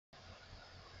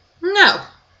No.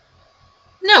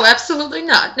 No, absolutely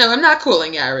not. No, I'm not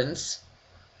cooling errands.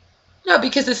 No,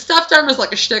 because the stuffed armor is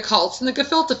like a shtick Holtz, and the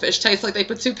gefilte fish tastes like they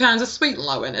put 2 pounds of sweet and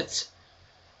low in it.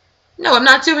 No, I'm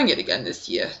not doing it again this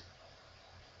year.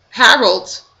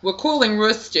 Harold, we're cooling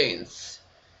Rothsteins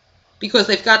because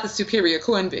they've got the superior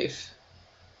corned beef.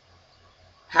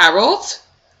 Harold,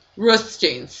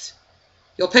 Rothsteins.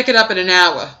 You'll pick it up in an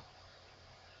hour.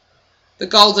 The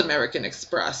Gold American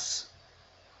Express.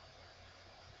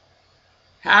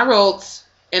 Harold,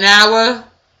 an hour.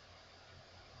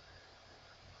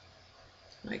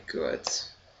 My God.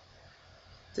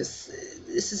 This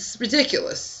is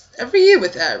ridiculous. Every year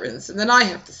with errands, and then I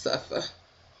have to suffer.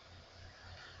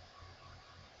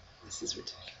 This is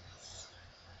ridiculous.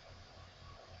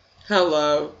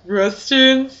 Hello,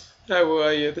 Rothsteins. How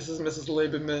are you? This is Mrs.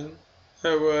 Lieberman.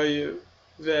 How are you?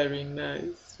 Very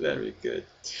nice. Very good.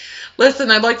 Listen,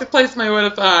 I'd like to place my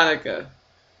order for Hannukah.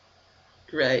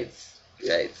 Great.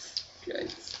 Great.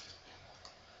 Great.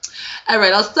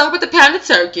 Alright, I'll start with the pound of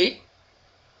turkey.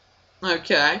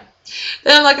 Okay.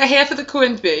 Then like a half of the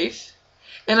corned beef.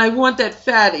 And I want that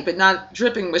fatty, but not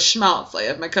dripping with schmaltz. I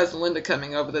have my cousin Linda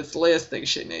coming over. That's the last thing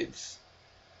she needs.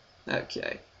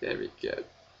 Okay. Very good.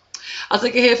 I'll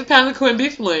take a half a pound of corned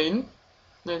beef lean.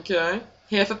 Okay.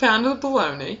 Half a pound of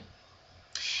bologna.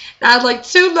 Now I'd like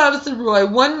 2 loaves of rye,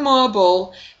 1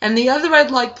 marble, and the other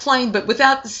I'd like plain, but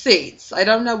without the seeds. I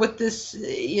don't know what this,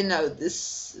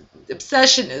 this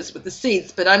obsession is with the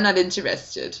seeds, but I'm not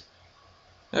interested.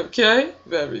 Okay?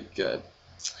 Very good.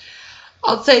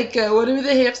 I'll take an order of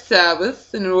the half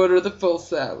sours and an order of the full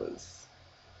sours.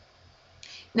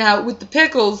 Now, with the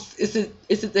pickles, is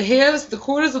it the halves, the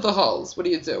quarters, or the wholes? What are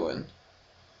you doing?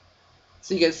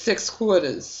 So you get 6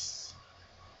 quarters.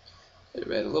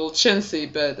 Right, a little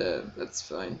chintzy, but that's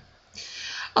fine.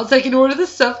 I'll take an order of the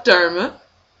stuffed darma.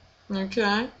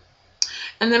 Okay.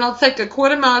 And then I'll take a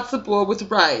quarter matzo ball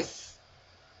with rice.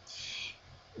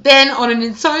 Then, on an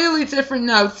entirely different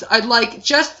note, I'd like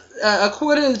just a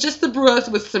quarter, just the broth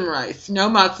with some rice. No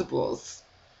matzo balls.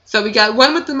 So we got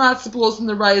one with the matzo balls and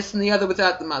the rice, and the other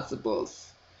without the matzo balls.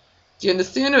 Do you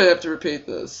understand, or do I have to repeat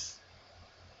this?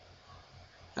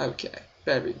 Okay.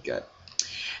 Very good.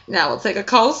 Now, we'll take a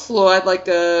coleslaw. I'd like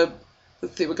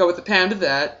let's see, we'll go with a pound of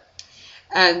that.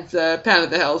 And a pound of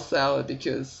the health salad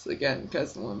because, again,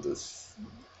 Cousin Linda's,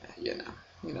 you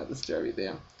know the story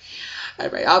there. All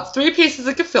right, I'll have 3 pieces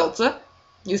of gefilte.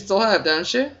 You still have,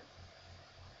 don't you?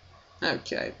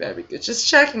 Okay, very good. Just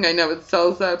checking. I know it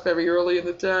sells out very early in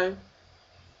the day.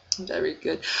 Very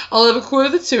good. I'll have a quarter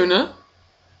of the tuna.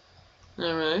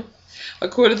 All right. A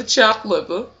quarter of the chopped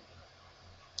liver.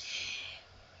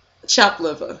 Chopped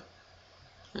liver.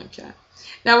 Okay.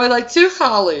 Now I like 2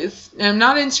 hollies, and I'm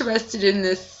not interested in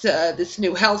this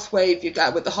new health wave you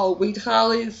got with the whole wheat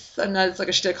hollies. It's like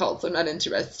a shtick Holtz. I'm not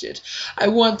interested. I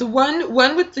want the one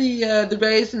with the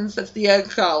raisins. That's the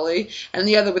egg holly, and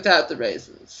the other without the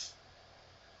raisins.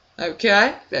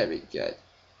 Okay. Very good.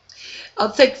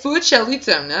 I'll take 4 jelly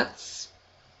donuts.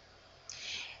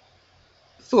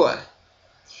 4.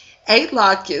 8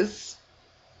 latkes.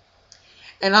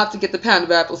 And I'll have to get the pound of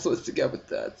applesauce to go with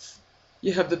that.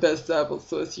 You have the best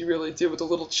applesauce. You really do, with the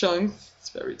little chunks. It's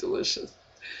very delicious.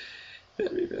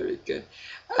 Very, very good.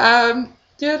 Yeah,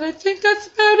 and I think that's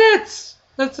about it.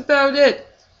 That's about it.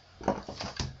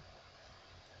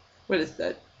 What is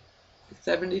that?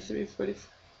 73.44.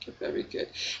 Very good.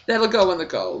 That'll go on the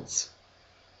golds.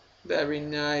 Very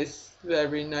nice.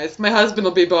 Very nice. My husband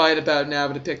will be by in about an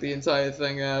hour to pick the entire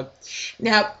thing up.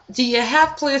 Now, do you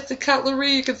have plastic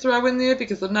cutlery you can throw in there?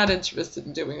 Because I'm not interested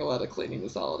in doing a lot of cleaning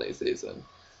this holiday season.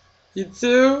 You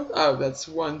do? Oh, that's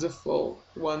wonderful.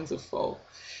 Wonderful.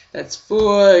 That's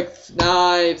forks,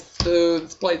 knives,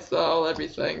 spoons, plates, the whole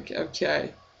everything.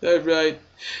 Okay. All right.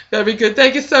 Very good.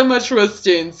 Thank you so much,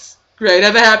 Rothsteins. Great.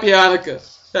 Have a happy Hannukah.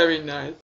 Very nice.